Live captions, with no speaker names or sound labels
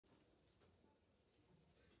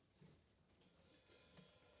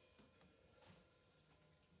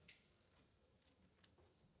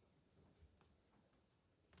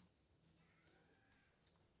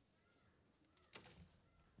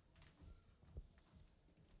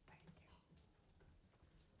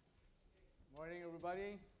Morning,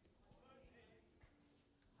 everybody.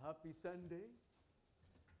 Happy Sunday.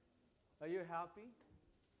 Are you happy?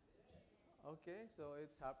 Okay, so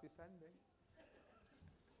it's Happy Sunday.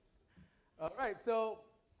 All right, so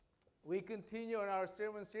we continue on our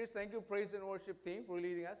sermon series. Thank you, praise and worship team, for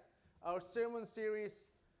leading us. Our sermon series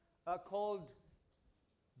called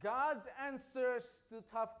God's Answers to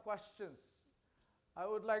Tough Questions. I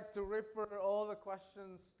would like to refer all the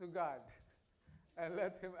questions to God and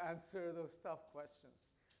let Him answer those tough questions.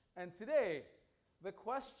 And today, the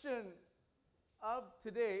question of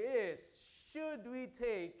today is, should we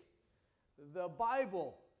take the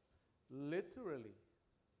Bible literally?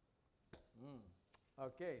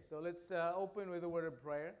 Okay, so let's open with a word of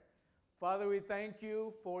prayer. Father, we thank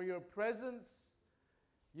you for your presence.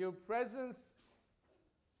 Your presence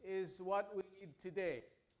is what we need today.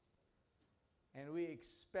 And we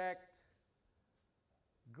expect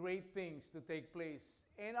great things to take place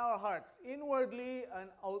in our hearts, inwardly and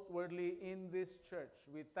outwardly in this church.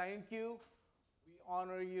 We thank you. We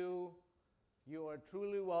honor you. You are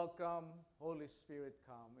truly welcome. Holy Spirit,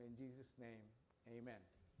 come. In Jesus' name, amen.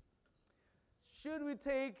 Should we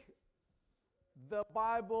take the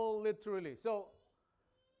Bible literally? So,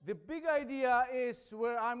 the big idea is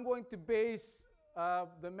where I'm going to base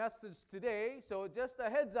the message today. So, just a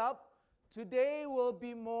heads up, today will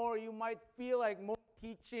be more, you might feel like more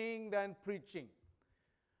teaching than preaching.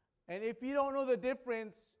 And if you don't know the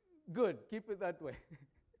difference, good, keep it that way.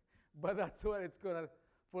 But that's what it's going to,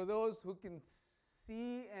 for those who can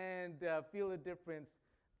see and feel the difference,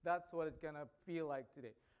 that's what it's going to feel like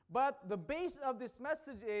today. But the base of this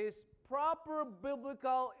message is proper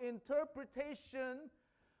biblical interpretation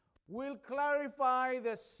will clarify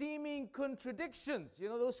the seeming contradictions. You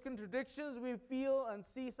know, those contradictions we feel and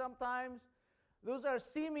see sometimes, those are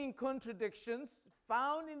seeming contradictions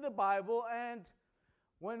found in the Bible. And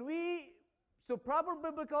so proper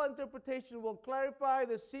biblical interpretation will clarify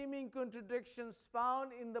the seeming contradictions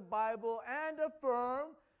found in the Bible and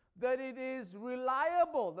affirm that it is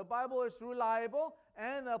reliable. The Bible is reliable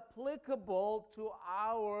and applicable to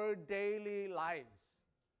our daily lives.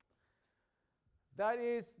 That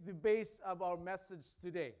is the base of our message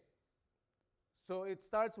today. So it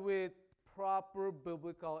starts with proper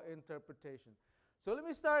biblical interpretation. So let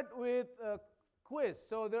me start with a quiz.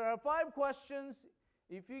 So there are 5 questions.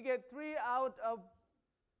 If you get 3 out of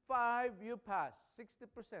 5, you pass,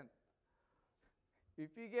 60%.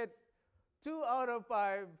 If you get 2 out of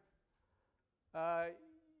 5,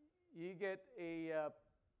 you get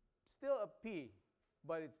still a P,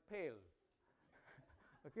 but it's pale.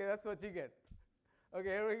 Okay, that's what you get. Okay,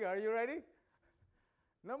 here we go. Are you ready?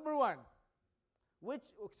 Number 1.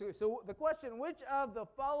 So the question, which of the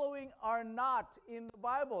following are not in the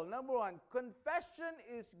Bible? Number 1, confession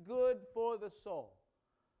is good for the soul.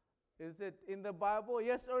 Is it in the Bible?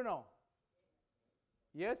 Yes or no?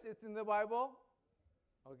 Yes, it's in the Bible.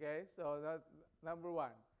 Okay, so that's number 1.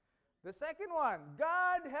 The second one,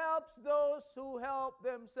 God helps those who help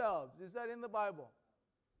themselves. Is that in the Bible?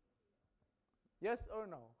 Yes or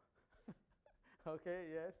no? Okay,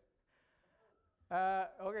 yes.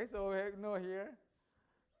 Okay, so no here.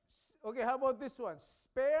 Okay, how about this one?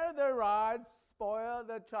 Spare the rod, spoil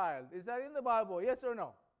the child. Is that in the Bible? Yes or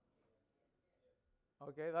no?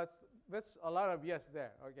 Okay, that's a lot of yes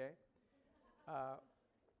there. Okay,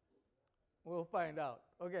 we'll find out.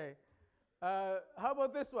 Okay, how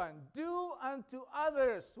about this one? Do unto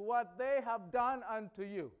others what they have done unto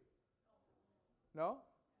you. No?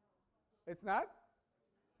 It's not?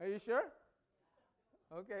 Are you sure?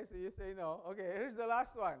 Okay, so you say no. Okay, here's the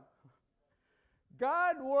last one.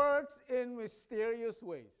 God works in mysterious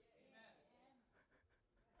ways.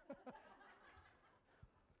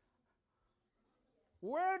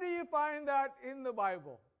 Where do you find that in the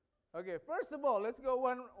Bible? Okay, first of all, let's go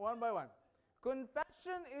one by one.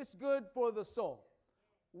 Confession is good for the soul.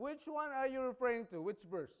 Which one are you referring to? Which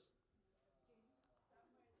verse?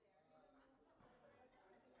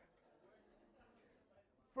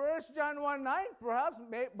 First John 1:9, perhaps,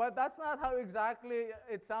 but that's not how exactly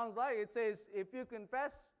it sounds like. It says, if we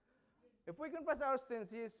confess our sins,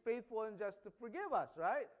 He is faithful and just to forgive us,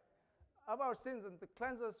 right? Of our sins and to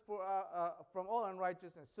cleanse us from all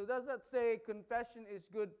unrighteousness. So does that say confession is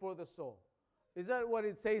good for the soul? Is that what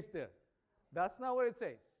it says there? That's not what it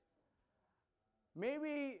says.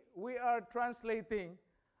 Maybe we are translating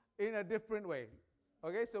in a different way.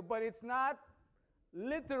 Okay, so but it's not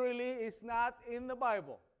literally, it's not in the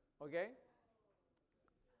Bible. Okay?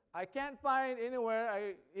 I can't find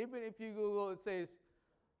anywhere, even if you Google, it says,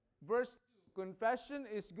 verse 2, confession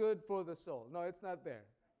is good for the soul. No, it's not there.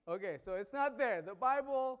 Okay, so it's not there. The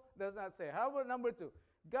Bible does not say. How about number 2?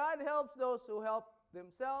 God helps those who help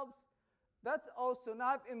themselves. That's also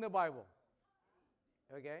not in the Bible.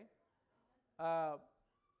 Okay?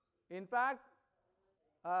 In fact,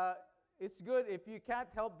 it's good if you can't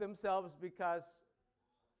help themselves, because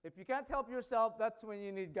if you can't help yourself, that's when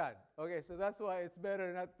you need God. Okay, so that's why it's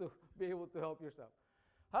better not to be able to help yourself.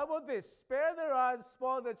 How about this? Spare the rod,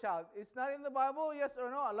 spoil the child. It's not in the Bible, yes or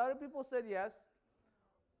no? A lot of people said yes.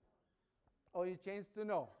 Oh, you changed to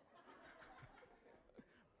no.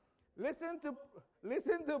 Listen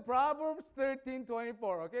to Proverbs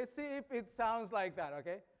 13:24, okay? See if it sounds like that,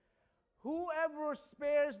 okay? Whoever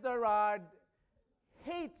spares the rod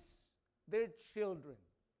hates their children.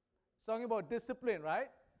 It's talking about discipline, right?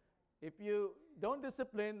 If you don't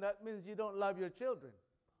discipline, that means you don't love your children.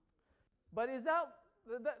 But does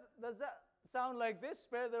that sound like this?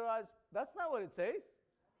 Spare the rod. That's not what it says.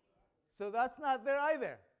 So that's not there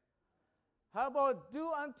either. How about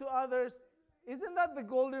do unto others? Isn't that the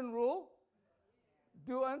golden rule?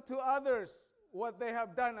 Do unto others what they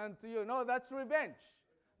have done unto you. No, that's revenge.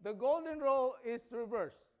 The golden rule is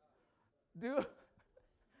reverse. Do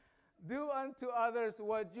unto others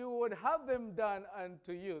what you would have them done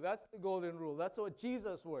unto you. That's the golden rule. That's what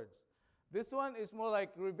Jesus' words. This one is more like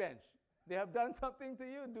revenge. They have done something to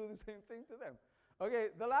you, do the same thing to them. Okay,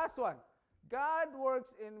 the last one. God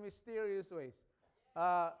works in mysterious ways.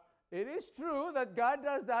 It is true that God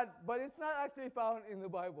does that, but it's not actually found in the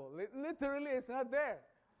Bible. Literally, it's not there.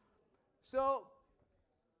 So,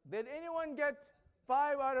 did anyone get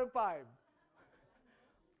 5 out of 5?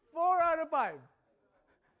 4 out of 5?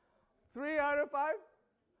 3 out of 5?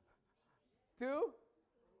 2?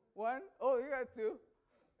 1? Oh, you got 2.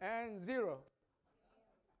 And 0.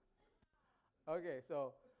 Okay,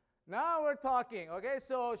 so now we're talking. Okay,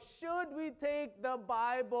 so should we take the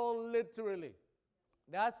Bible literally?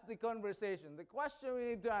 That's the conversation, the question we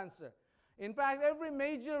need to answer. In fact, every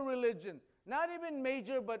major religion, not even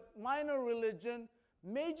major, but minor religion,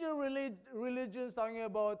 major religions talking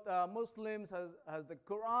about Muslims has the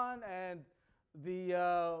Quran, and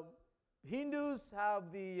the Hindus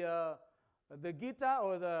have the Gita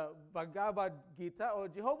or the Bhagavad Gita, or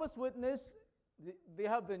Jehovah's Witness, they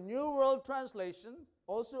have the New World Translation,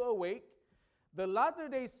 also awake. The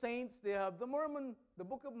Latter-day Saints, they have the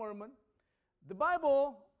Book of Mormon. The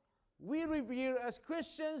Bible, we revere as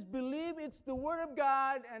Christians, believe it's the Word of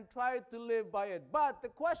God and try to live by it. But the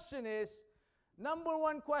question is, number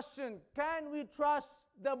one question, can we trust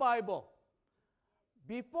the Bible?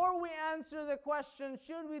 Before we answer the question,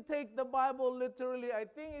 should we take the Bible literally, I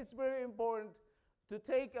think it's very important to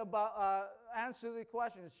answer the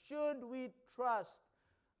question, should we trust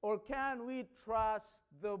or can we trust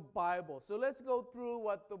the Bible? So let's go through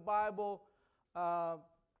what the Bible,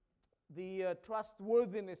 the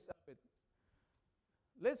trustworthiness of it.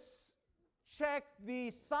 Let's check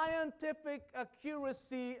the scientific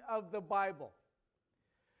accuracy of the Bible.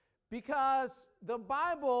 Because the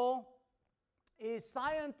Bible is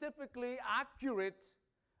scientifically accurate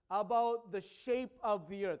about the shape of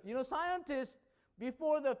the earth. You know, scientists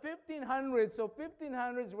before the 1500s, so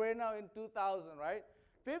 1500s, we're now in 2000, right?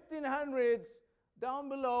 1500s, down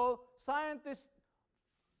below, scientists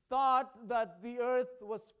thought that the earth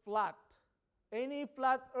was flat. Any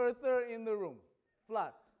flat earther in the room?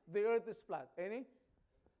 Flat. The earth is flat. Any?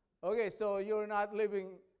 Okay, so you're not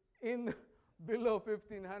living in below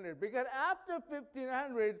 1500. Because after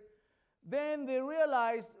 1500, then they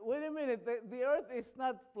realized, wait a minute, the earth is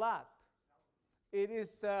not flat. It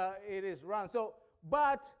is round. So,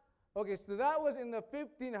 so that was in the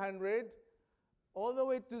 1500, all the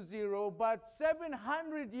way to 0, but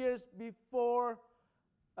 700 years before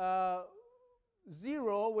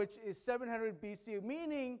 0, which is 700 BC,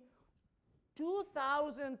 meaning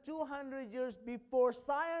 2,200 years before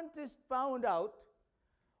scientists found out,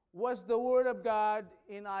 was the Word of God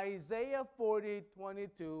in Isaiah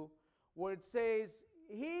 40:22, where it says,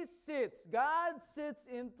 God sits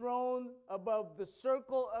enthroned above the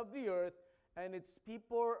circle of the earth, and its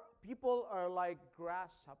people are like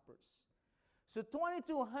grasshoppers. So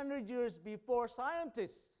 2,200 years before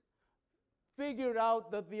scientists figured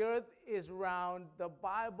out that the earth is round, the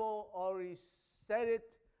Bible already said it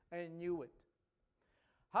and knew it.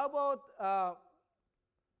 How about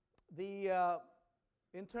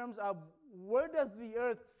in terms of where does the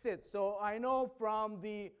earth sit? So I know from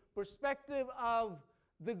the perspective of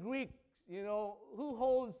the Greeks, you know, who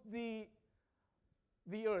holds the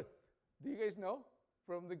earth? Do you guys know?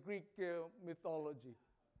 From the Greek mythology.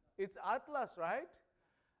 It's Atlas, right?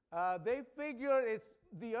 They figure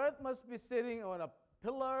the earth must be sitting on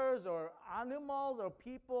pillars or animals or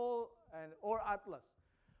people or Atlas.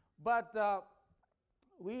 But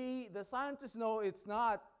the scientists know it's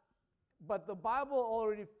not, but the Bible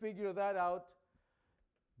already figured that out.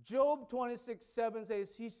 Job 26:7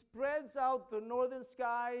 says, He spreads out the northern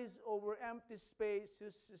skies over empty space. He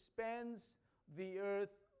suspends the earth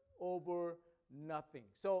over nothing.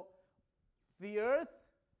 So the earth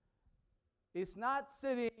is not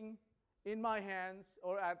sitting in my hands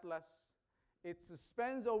or atlas. It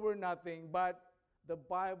suspends over nothing, but the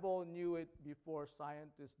Bible knew it before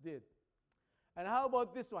scientists did. And how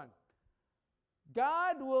about this one?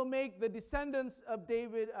 God will make the descendants of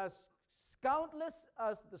David as countless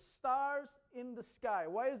as the stars in the sky.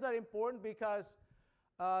 Why is that important? Because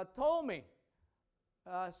Ptolemy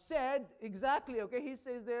said exactly, okay, he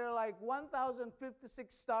says there are like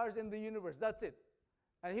 1,056 stars in the universe. That's it.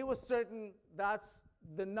 And he was certain that's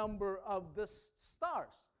the number of the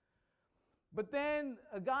stars. But then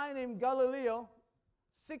a guy named Galileo,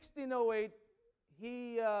 1608,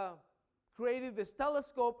 he created this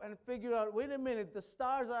telescope and figured out, wait a minute, the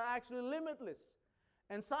stars are actually limitless.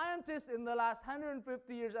 And scientists in the last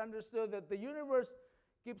 150 years understood that the universe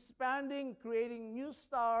keeps expanding, creating new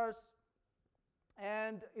stars,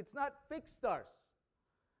 and it's not fixed stars.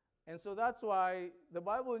 And so that's why the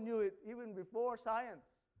Bible knew it even before science,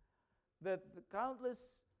 that the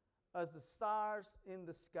countless as the stars in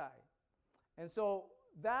the sky. And so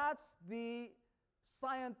that's the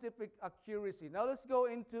scientific accuracy. Now let's go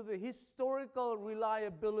into the historical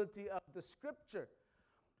reliability of the scripture.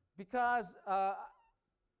 Because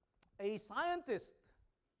a scientist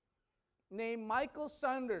named Michael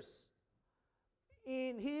Sanders,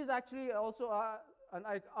 he's actually also an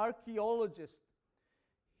archaeologist.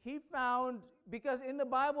 He found, because in the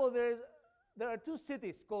Bible there are two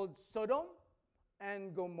cities called Sodom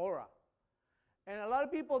and Gomorrah. And a lot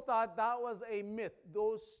of people thought that was a myth.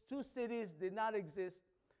 Those two cities did not exist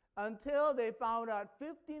until they found out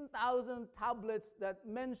 15,000 tablets that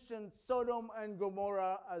mentioned Sodom and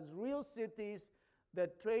Gomorrah as real cities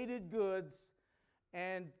that traded goods.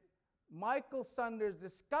 And Michael Sanders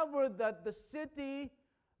discovered that the city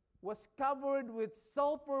was covered with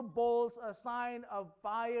sulfur bowls, a sign of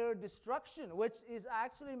fire destruction, which is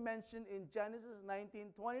actually mentioned in Genesis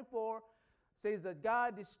 19:24. Says that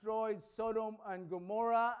God destroyed Sodom and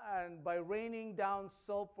Gomorrah and by raining down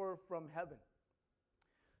sulfur from heaven.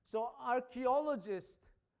 So archaeologists,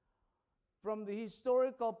 from the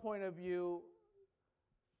historical point of view,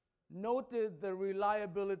 noted the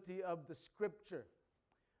reliability of the scripture.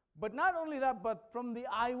 But not only that, but from the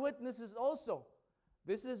eyewitnesses also.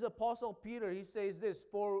 This is Apostle Peter. He says this,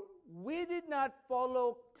 For we did not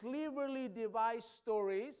follow cleverly devised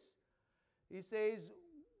stories. He says,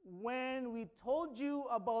 when we told you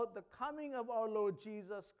about the coming of our Lord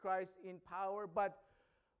Jesus Christ in power, but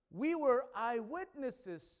we were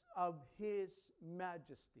eyewitnesses of His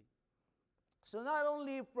majesty. So not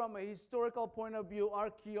only from a historical point of view,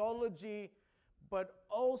 archaeology, but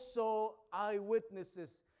also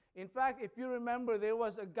eyewitnesses. In fact, if you remember, there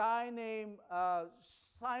was a guy named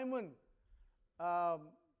Simon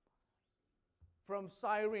from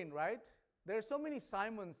Cyrene, right? There are so many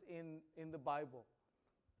Simons in the Bible.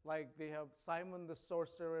 Like they have Simon the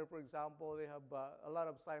sorcerer, for example. They have a lot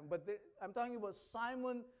of Simon. But I'm talking about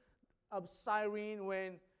Simon of Cyrene.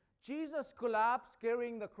 When Jesus collapsed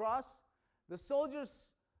carrying the cross, the soldiers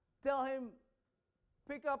tell him,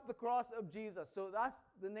 pick up the cross of Jesus. So that's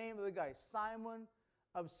the name of the guy, Simon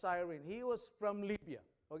of Cyrene. He was from Libya.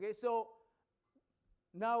 Okay, so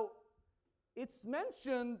now it's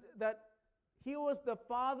mentioned that he was the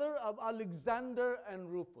father of Alexander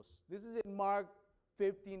and Rufus. This is in Mark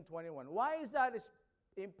 15:21. Why is that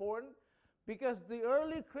important? Because the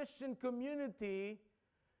early Christian community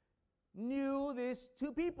knew these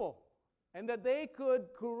two people and that they could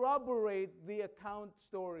corroborate the account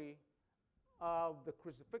story of the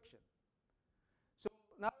crucifixion. So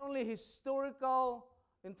not only historical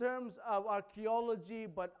in terms of archaeology,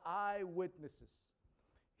 but eyewitnesses.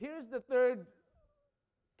 Here's the third.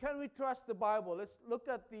 Can we trust the Bible? Let's look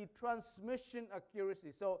at the transmission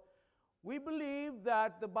accuracy. So we believe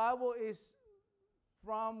that the Bible is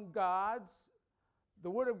from the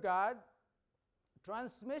Word of God.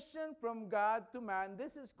 Transmission from God to man.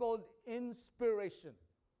 This is called inspiration.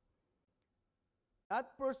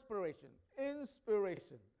 Not perspiration,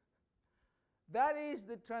 inspiration. That is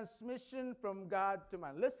the transmission from God to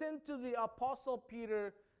man. Listen to the Apostle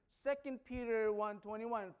Peter, 2 Peter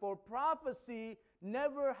 1:21. For prophecy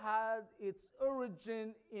never had its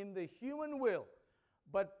origin in the human will,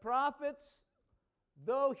 but prophets,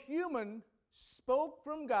 though human, spoke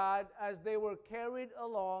from God as they were carried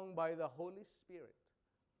along by the Holy Spirit.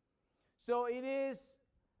 So it is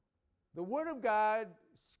The Word of God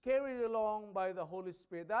is carried along by the Holy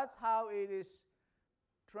Spirit. That's how it is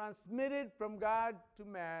transmitted from God to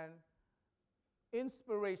man,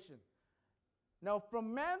 inspiration. Now,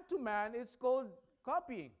 from man to man, it's called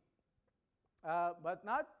copying. But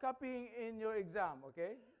not copying in your exam,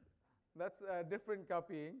 okay? That's a different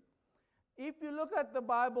copying. If you look at the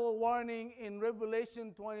Bible warning in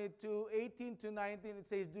Revelation 22, 18 to 19, it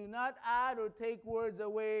says, do not add or take words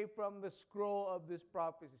away from the scroll of this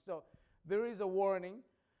prophecy. So there is a warning.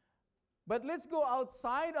 But let's go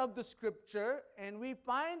outside of the scripture, and we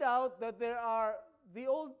find out that the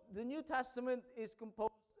New Testament is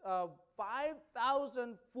composed of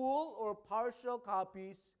 5,000 full or partial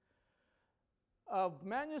copies of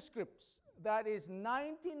manuscripts. That is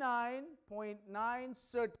 99.9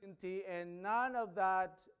 certainty, and none of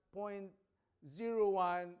that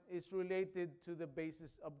 0.01 is related to the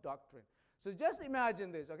basis of doctrine. So just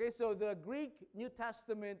imagine this, okay? So the Greek New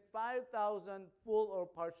Testament, 5,000 full or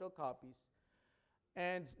partial copies,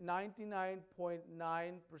 and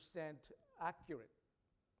 99.9% accurate.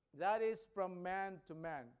 That is from man to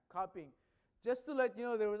man, copying. Just to let you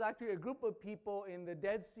know, there was actually a group of people in the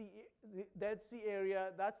Dead Sea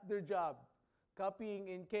area. That's their job, copying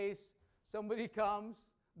in case somebody comes,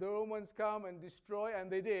 the Romans come and destroy, and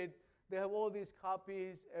they did. They have all these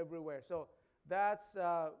copies everywhere. So that's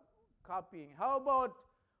copying. How about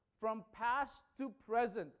from past to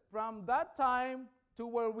present? From that time to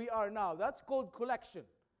where we are now. That's called collection.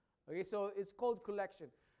 Okay, so it's called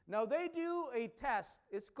collection. Now they do a test.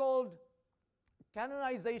 It's called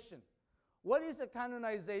canonization. What is a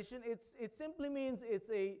canonization? It simply means it's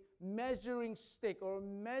a measuring stick or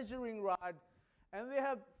measuring rod. And they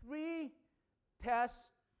have 3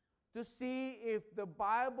 tests to see if the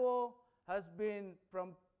Bible has been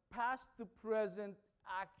from past to present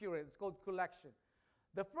accurate. It's called collection.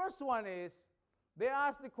 The first one is, they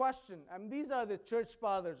ask the question, and these are the church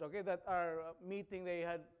fathers, okay, that are meeting. They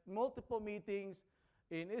had multiple meetings.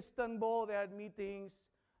 In Istanbul, they had meetings.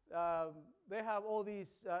 They have all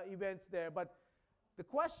these events there. But the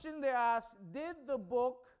question they asked, did the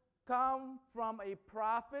book come from a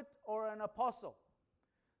prophet or an apostle?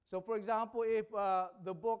 So for example, if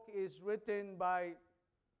the book is written by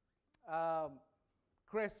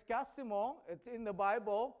Cres, Casimong, it's in the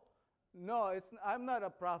Bible. No, I'm not a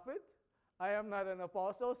prophet. I am not an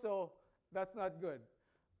apostle, so that's not good.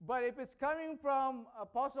 But if it's coming from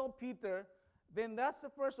Apostle Peter, then that's the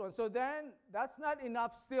first one. So then that's not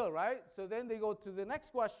enough still, right? So then they go to the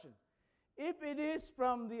next question. If it is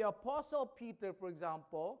from the Apostle Peter, for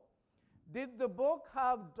example, did the book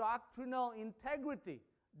have doctrinal integrity?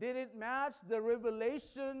 Did it match the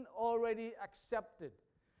revelation already accepted?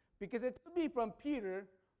 Because it could be from Peter,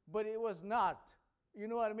 but it was not. You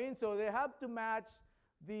know what I mean? So they have to match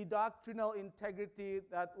the doctrinal integrity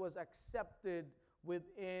that was accepted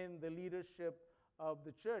within the leadership of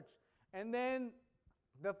the church. And then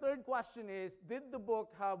the third question is, did the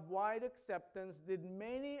book have wide acceptance? Did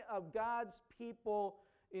many of God's people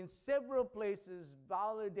in several places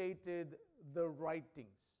validated the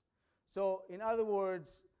writings? So in other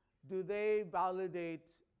words, do they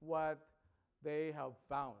validate what they have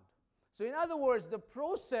found? So in other words, the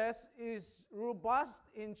process is robust,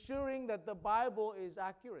 ensuring that the Bible is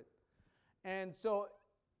accurate. And so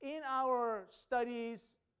in our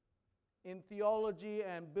studies in theology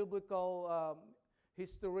and biblical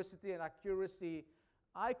historicity and accuracy,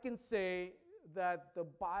 I can say that the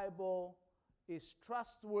Bible is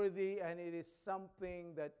trustworthy, and it is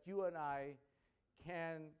something that you and I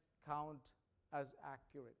can count as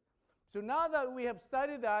accurate. So now that we have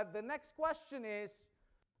studied that, the next question is,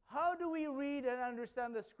 how do we read and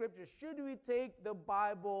understand the Scripture? Should we take the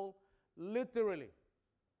Bible literally?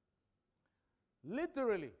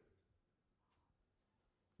 Literally.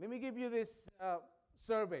 Let me give you this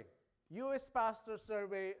survey, U.S. pastor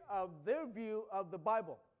survey of their view of the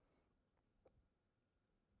Bible.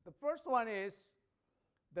 The first one is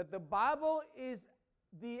that the Bible is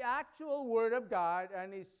the actual Word of God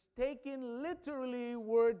and is taken literally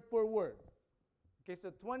word for word. Okay, so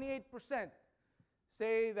 28%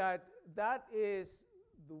 say that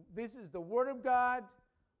this is the Word of God,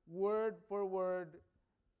 word for word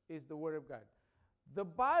is the Word of God. The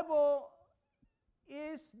Bible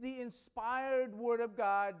is the inspired Word of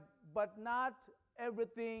God, but not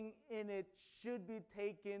everything in it should be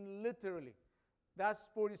taken literally. That's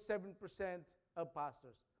 47% of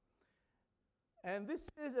pastors. And this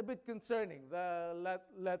is a bit concerning, the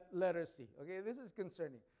letter C. Okay, this is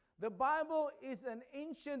concerning. The Bible is an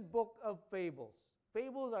ancient book of fables.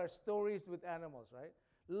 Fables are stories with animals, right?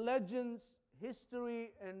 Legends,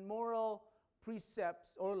 history, and moral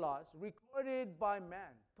precepts or laws recorded by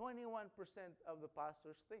man. 21% of the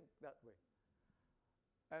pastors think that way.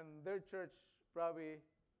 And their church probably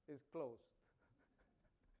is closed.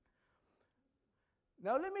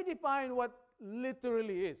 Now let me define what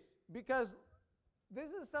literally is, because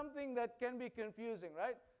this is something that can be confusing,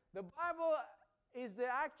 right? The Bible is the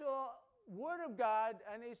actual Word of God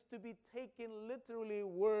and is to be taken literally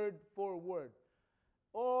word for word.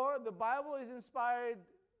 Or the Bible is inspired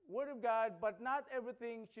Word of God, but not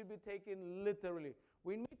everything should be taken literally.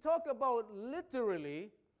 When we talk about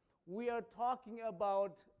literally, we are talking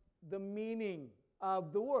about the meaning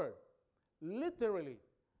of the word. Literally.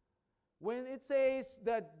 When it says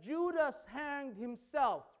that Judas hanged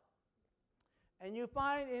himself, and you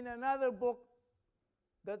find in another book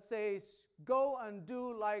that says, go and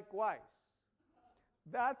do likewise.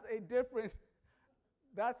 That's a different,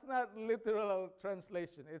 that's not literal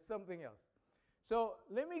translation. It's something else. So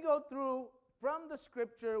let me go through from the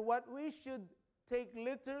scripture what we should take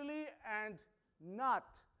literally and not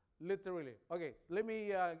literally. Okay, let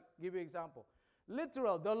me give you an example.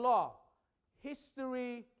 Literal, the law,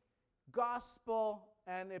 history, gospel,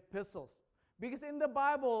 and epistles. Because in the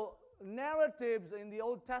Bible, narratives in the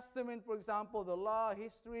Old Testament, for example, the law,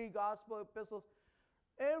 history, gospel, epistles,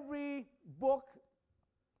 every book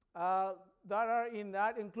that are in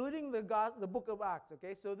that, including the book of Acts,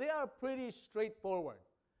 okay? So they are pretty straightforward.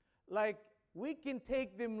 Like, we can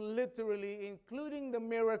take them literally, including the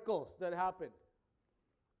miracles that happened.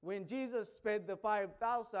 When Jesus fed the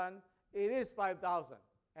 5,000, it is 5,000.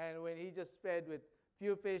 And when he just fed with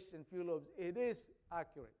few fish and few loaves, it is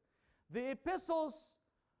accurate. The epistles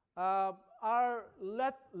are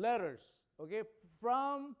letters, okay,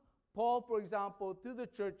 from Paul, for example, to the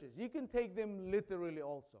churches. You can take them literally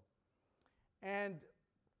also. And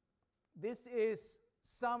this is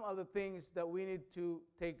some of the things that we need to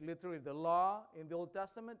take literally. The law in the Old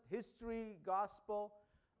Testament, history, gospel,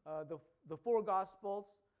 the four gospels,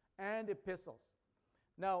 and epistles.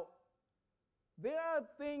 Now, there are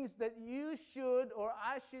things that you should or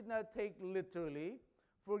I should not take literally.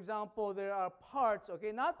 For example, there are parts,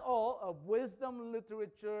 okay, not all, of wisdom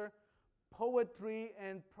literature, poetry,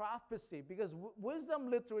 and prophecy. Because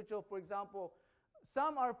wisdom literature, for example,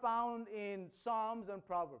 some are found in Psalms and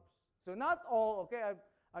Proverbs. So not all, okay,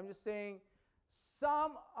 I'm just saying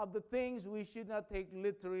some of the things we should not take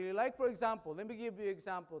literally. Like, for example, let me give you an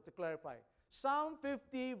example to clarify. Psalm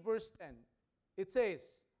 50, verse 10, it says,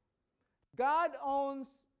 God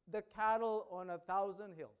owns the cattle on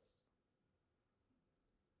 1,000 hills.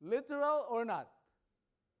 Literal or not?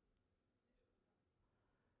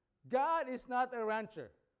 God is not a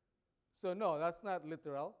rancher. So no, that's not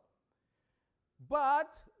literal.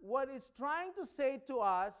 But what it's trying to say to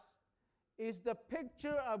us is the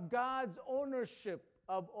picture of God's ownership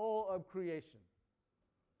of all of creation.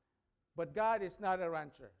 But God is not a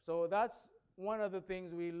rancher. So that's one of the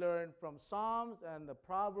things we learn from Psalms and the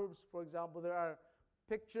Proverbs, for example. There are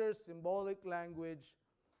pictures, symbolic language,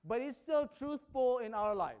 but it's still truthful in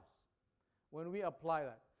our lives when we apply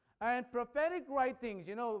that. And prophetic writings,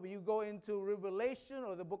 you know, you go into Revelation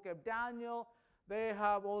or the book of Daniel, they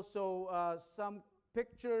have also some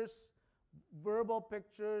pictures, verbal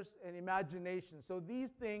pictures, and imagination. So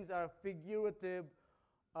these things are figurative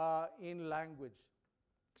in language.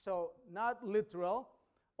 So not literal.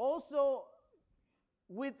 Also,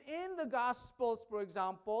 within the Gospels, for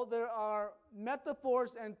example, there are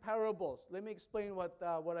metaphors and parables. Let me explain what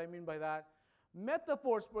I mean by that.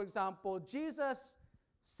 Metaphors, for example, Jesus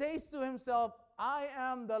says to himself, I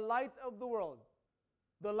am the light of the world,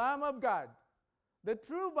 the Lamb of God, the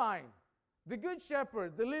true vine, the good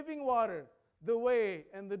shepherd, the living water, the way,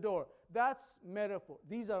 and the door. That's metaphor.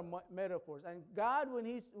 These are metaphors. And God,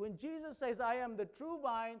 when Jesus says, I am the true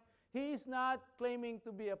vine, he's not claiming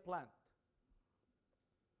to be a plant.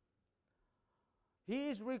 He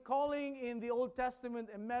is recalling in the Old Testament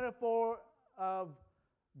a metaphor of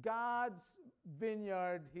God's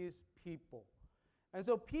vineyard, his people. And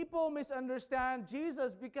so people misunderstand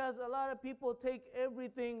Jesus because a lot of people take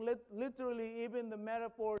everything literally, even the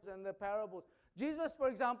metaphors and the parables. Jesus, for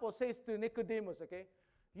example, says to Nicodemus, okay,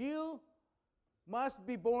 you must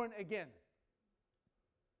be born again.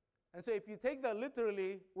 And so if you take that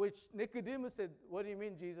literally, which Nicodemus said, what do you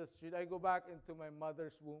mean, Jesus? Should I go back into my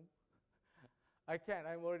mother's womb? I can't.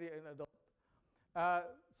 I'm already an adult.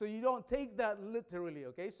 So you don't take that literally,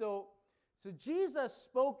 okay? So Jesus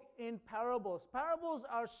spoke in parables. Parables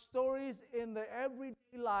are stories in the everyday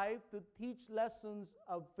life to teach lessons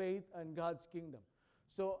of faith and God's kingdom.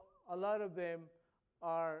 So a lot of them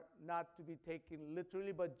are not to be taken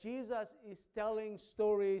literally, but Jesus is telling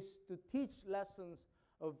stories to teach lessons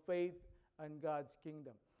of faith and God's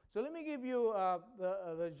kingdom. So let me give you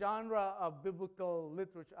the genre of biblical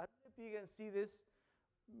literature. I don't know if you can see this.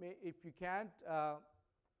 If you can't,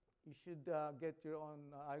 you should get your own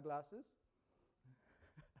eyeglasses.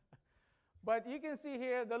 But you can see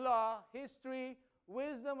here the law, history,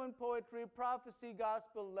 wisdom and poetry, prophecy,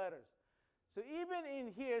 gospel, letters. So even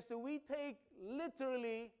in here, so we take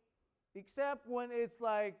literally, except when it's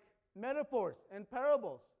like metaphors and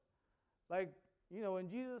parables. Like, when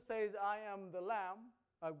Jesus says, I am the Lamb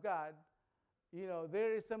of God,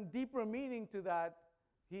 there is some deeper meaning to that.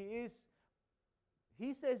 He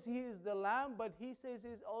says he is the Lamb, but he says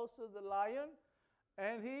he's also the Lion.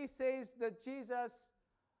 And he says that Jesus,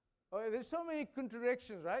 there's so many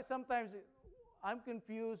contradictions, right? Sometimes I'm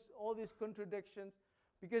confused, all these contradictions,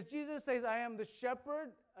 because Jesus says, I am the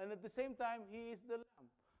shepherd, and at the same time, he is the Lamb.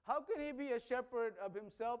 How can he be a shepherd of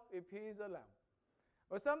himself if he is a lamb?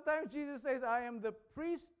 Or sometimes Jesus says, I am the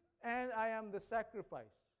priest and I am the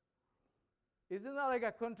sacrifice. Isn't that like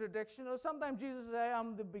a contradiction? Or sometimes Jesus says, I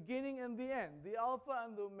am the beginning and the end, the Alpha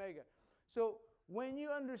and the Omega. So when you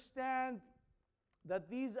understand that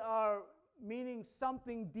these are meaning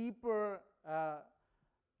something deeper,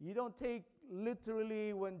 you don't take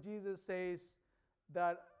literally when Jesus says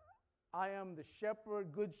that I am the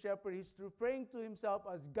shepherd, good shepherd. He's referring to himself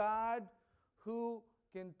as God who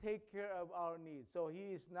can take care of our needs. So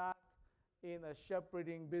he is not in a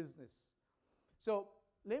shepherding business. So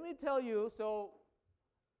let me tell you, so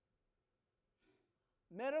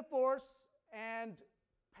metaphors and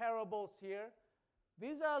parables here,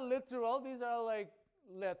 these are literal. These are like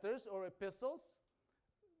letters or epistles.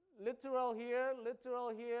 Literal here,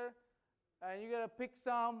 and you got to pick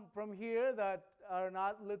some from here that are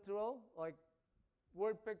not literal, like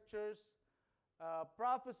word pictures,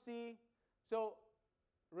 prophecy. So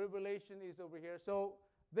Revelation is over here. So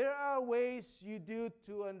there are ways you do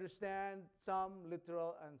to understand, some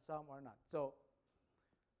literal and some are not. So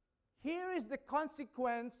here is the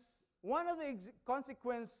consequence, one of the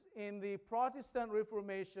consequence in the Protestant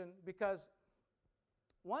Reformation, because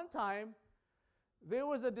one time there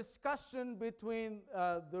was a discussion between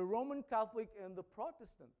the Roman Catholic and the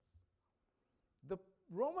Protestants. The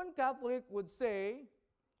Roman Catholic would say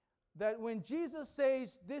that when Jesus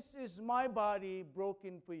says, this is my body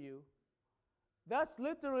broken for you, that's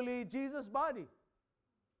literally Jesus' body.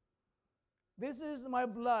 This is my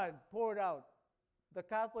blood poured out. The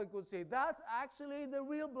Catholic would say, that's actually the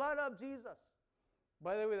real blood of Jesus.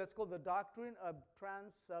 By the way, that's called the doctrine of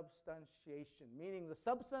transubstantiation, meaning the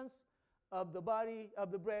substance of the body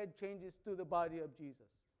of the bread changes to the body of Jesus.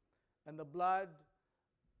 And the blood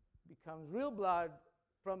becomes real blood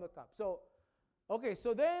from the cup. So, okay,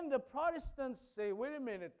 so then the Protestants say, wait a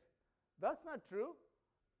minute, that's not true.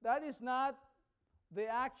 That is not the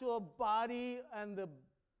actual body and the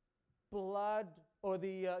blood, or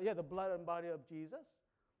the blood and body of Jesus.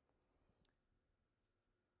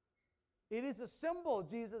 It is a symbol,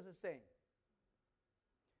 Jesus is saying.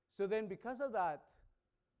 So then because of that,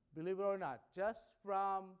 believe it or not, just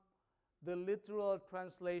from the literal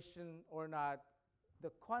translation or not,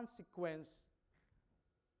 the consequence,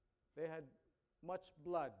 they had much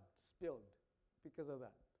blood spilled because of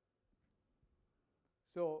that.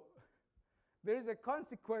 So there is a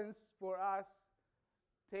consequence for us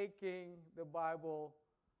taking the Bible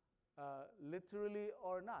literally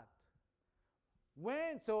or not.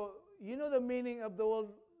 So you know the meaning of the word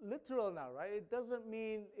literal now, right? It doesn't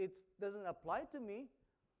mean it doesn't apply to me.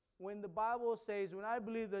 When the Bible says, when I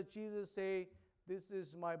believe that Jesus say, this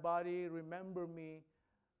is my body, remember me,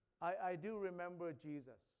 I do remember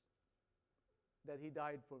Jesus, that he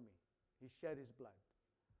died for me. He shed his blood.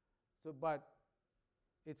 So, but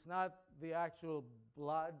it's not the actual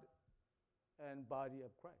blood and body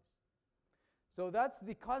of Christ. So that's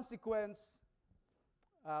the consequence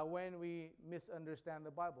when we misunderstand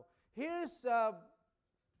the Bible. Here's,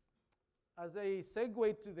 as a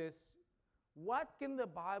segue to this, what can the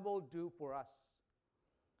Bible do for us?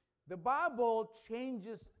 The Bible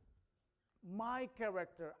changes my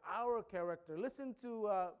character, our character. Listen to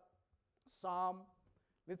Psalm.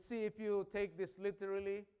 Let's see if you take this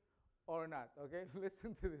literally or not, okay?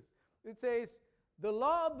 Listen to this. It says, the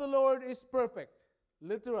law of the Lord is perfect.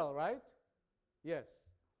 Literal, right? Yes.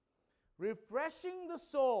 Refreshing the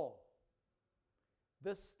soul.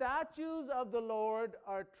 The statutes of the Lord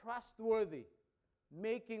are trustworthy,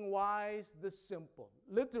 making wise the simple.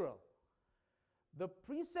 Literal. The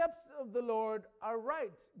precepts of the Lord are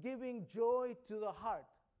right, giving joy to the heart.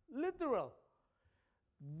 Literal.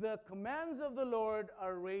 The commands of the Lord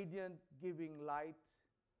are radiant, giving light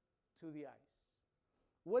to the eyes.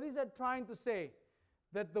 What is that trying to say?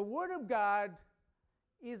 That the Word of God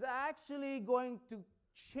is actually going to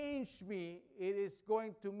change me. It is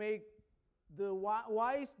going to make the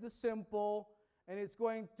wise the simple, and it's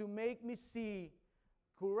going to make me see,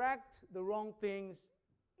 correct the wrong things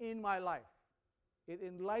in my life. It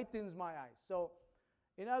enlightens my eyes. So,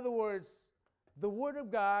 in other words, the Word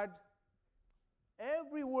of God,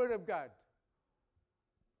 every Word of God,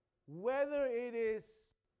 whether it is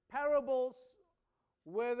parables,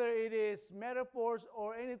 whether it is metaphors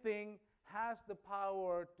or anything, has the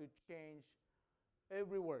power to change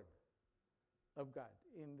every word of God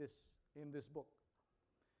in this book.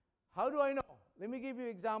 How do I know? Let me give you an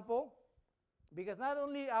example. Because not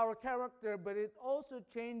only our character, but it also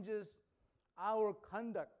changes our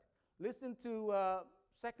conduct. Listen to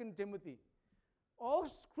 2 Timothy. All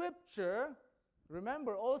Scripture,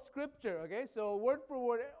 remember, all Scripture, okay? So word for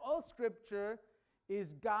word, all Scripture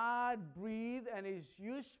is God-breathed and is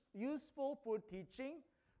useful for teaching,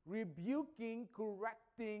 rebuking,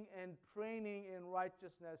 correcting, and training in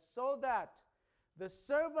righteousness, so that the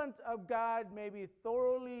servant of God may be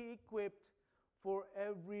thoroughly equipped for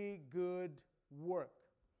every good work.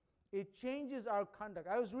 It changes our conduct.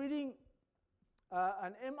 I was reading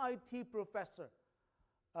an MIT professor.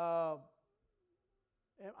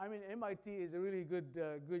 MIT is a really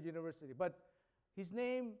good university, but his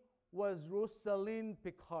name was Rosalind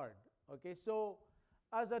Picard. Okay, so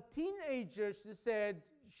as a teenager, she said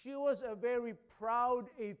she was a very proud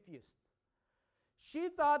atheist. She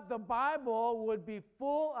thought the Bible would be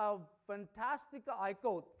full of fantastical, I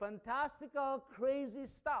quote, fantastical, crazy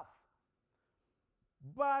stuff.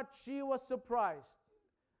 But she was surprised.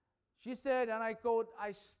 She said, and I quote,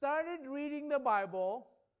 I started reading the Bible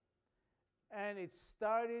and it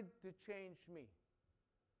started to change me.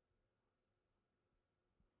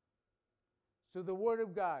 So the Word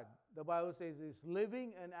of God, the Bible says, is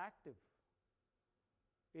living and active.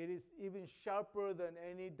 It is even sharper than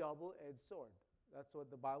any double-edged sword. That's what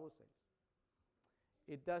the Bible says.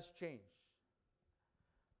 It does change.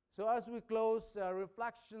 So as we close,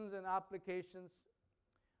 reflections and applications,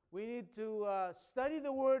 we need to study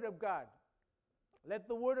the Word of God. Let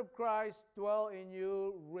the Word of Christ dwell in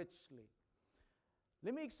you richly.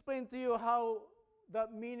 Let me explain to you how the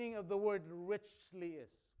meaning of the word richly is.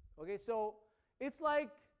 Okay, so it's like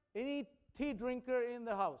any tea drinker in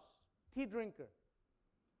the house. Tea drinker.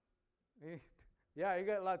 Yeah, you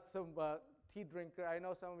got lots of tea drinker. I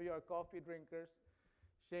know some of you are coffee drinkers.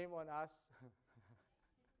 Shame on us.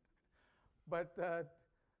 But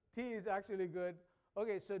tea is actually good.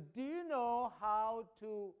 Okay, so do you know how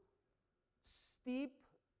to steep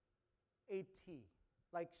a tea?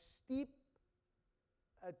 Like steep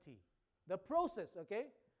a tea. The process, okay,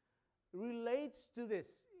 relates to this,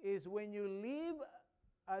 is when you leave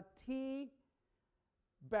a tea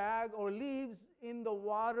bag or leaves in the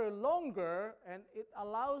water longer, and it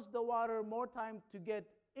allows the water more time to get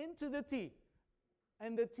into the tea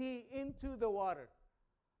and the tea into the water.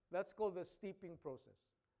 That's called the steeping process.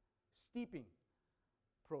 Steeping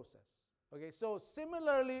process. Okay, so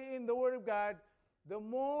similarly in the Word of God, the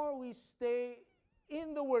more we stay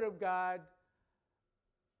in the Word of God,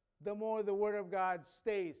 the more the Word of God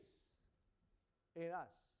stays in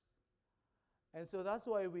us. And so that's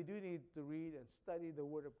why we do need to read and study the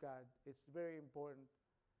Word of God. It's very important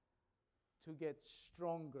to get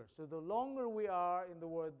stronger. So the longer we are in the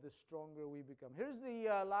Word, the stronger we become. Here's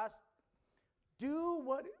the last. Do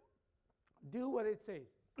what it says.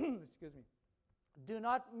 Excuse me. Do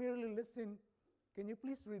not merely listen. Can you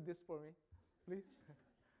please read this for me? Please.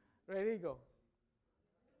 Ready, go.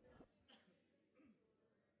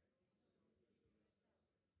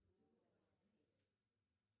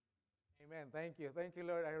 Amen. Thank you. Thank you,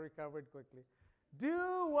 Lord. I recovered quickly.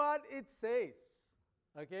 Do what it says.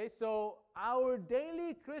 Okay, so our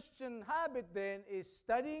daily Christian habit then is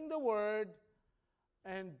studying the Word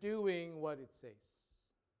and doing what it says.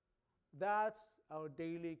 That's our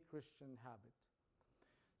daily Christian habit.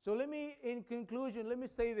 So in conclusion, let me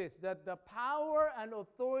say this, that the power and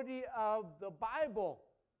authority of the Bible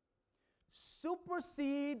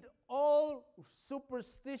supersede all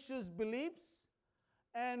superstitious beliefs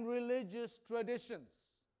and religious traditions.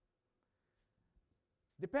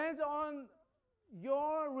 Depends on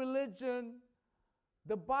your religion.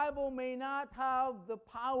 The Bible may not have the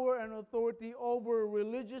power and authority over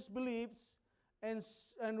religious beliefs and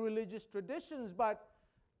religious traditions, but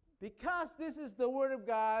because this is the Word of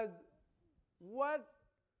God, what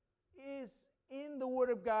is in the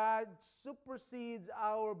Word of God supersedes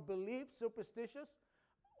our beliefs, superstitious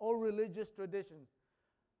or religious tradition.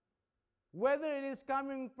 Whether it is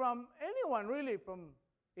coming from anyone, really, from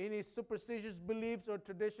any superstitious beliefs or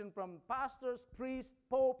tradition, from pastors, priests,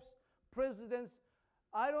 popes, presidents,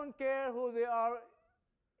 I don't care who they are.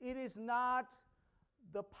 It is not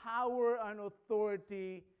the power and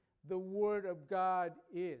authority the Word of God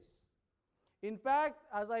is. In fact,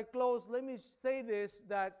 as I close, let me say this,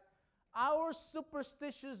 that our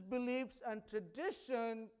superstitious beliefs and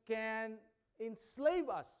tradition can enslave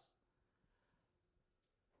us,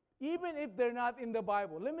 even if they're not in the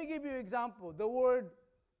Bible. Let me give you an example. The word,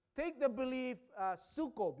 take the belief,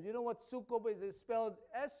 sukob. You know what sukob is? It's spelled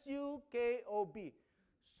S-U-K-O-B.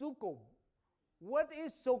 Sukob. What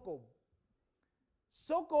is sukob?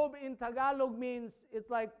 Sukob in Tagalog means it's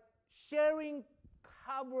like sharing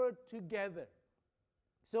cover together.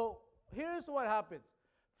 So here's what happens.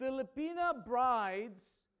 Filipina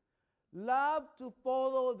brides love to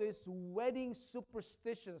follow this wedding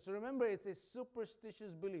superstition. So remember, it's a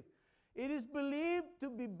superstitious belief. It is believed to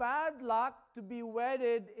be bad luck to be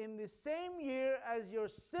wedded in the same year as your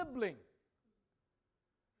sibling.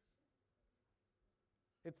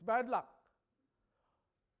 It's bad luck.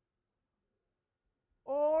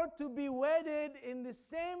 Or to be wedded in the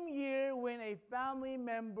same year when a family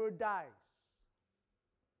member dies.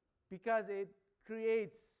 Because it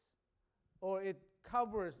creates, or it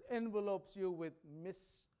covers, envelopes you with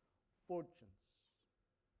misfortunes.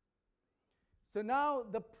 So now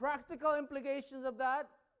the practical implications of that,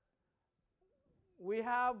 we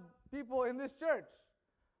have people in this church.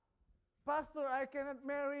 Pastor, I cannot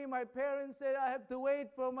marry. My parents said I have to wait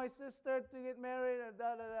for my sister to get married.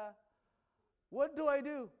 What do I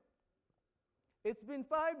do? It's been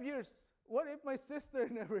 5 years. What if my sister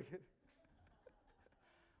never gets?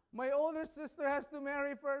 My older sister has to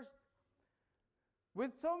marry first.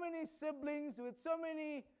 With so many siblings, with so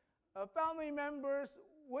many family members,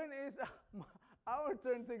 when is our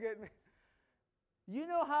turn to get married? You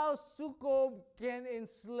know how sukob can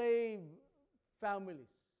enslave families.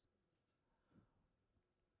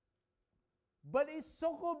 But is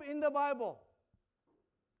sukob in the Bible?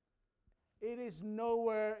 It is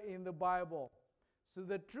nowhere in the Bible. So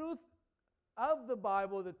the truth of the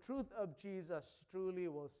Bible, the truth of Jesus truly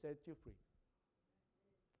will set you free.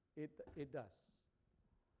 It does.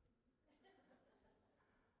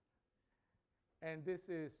 And this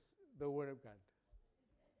is the Word of God.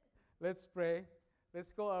 Let's pray.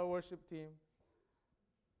 Let's call our worship team.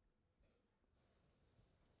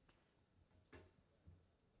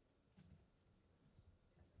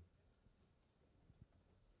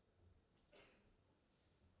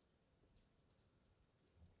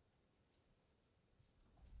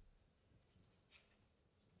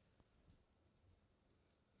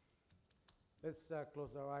 Let's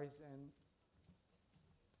close our eyes and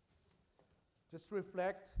just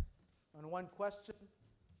reflect on one question.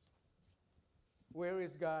 Where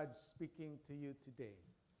is God speaking to you today?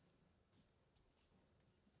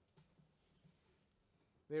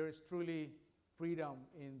 There is truly freedom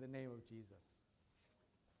in the name of Jesus.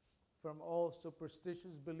 From all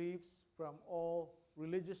superstitious beliefs, from all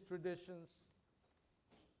religious traditions,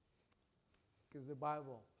 because the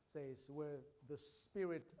Bible says where the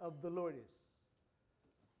Spirit of the Lord is,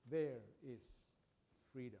 there is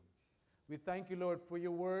freedom. We thank you, Lord, for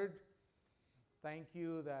your word. Thank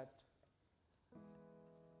you that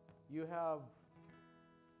you have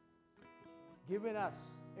given us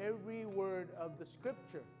every word of the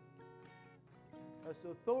Scripture as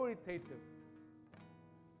authoritative.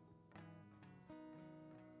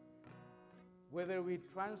 Whether we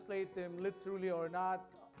translate them literally or not,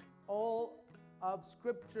 all of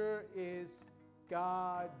Scripture is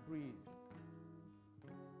God-breathed.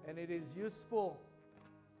 And it is useful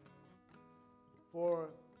for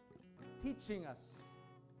teaching us,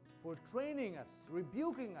 for training us,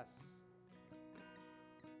 rebuking us,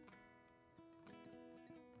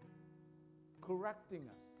 correcting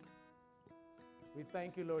us. We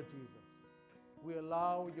thank you, Lord Jesus. We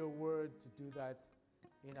allow your word to do that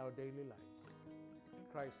in our daily lives. In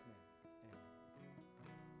Christ's name, amen.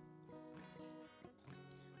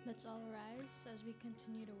 Let's all rise as we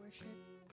continue to worship.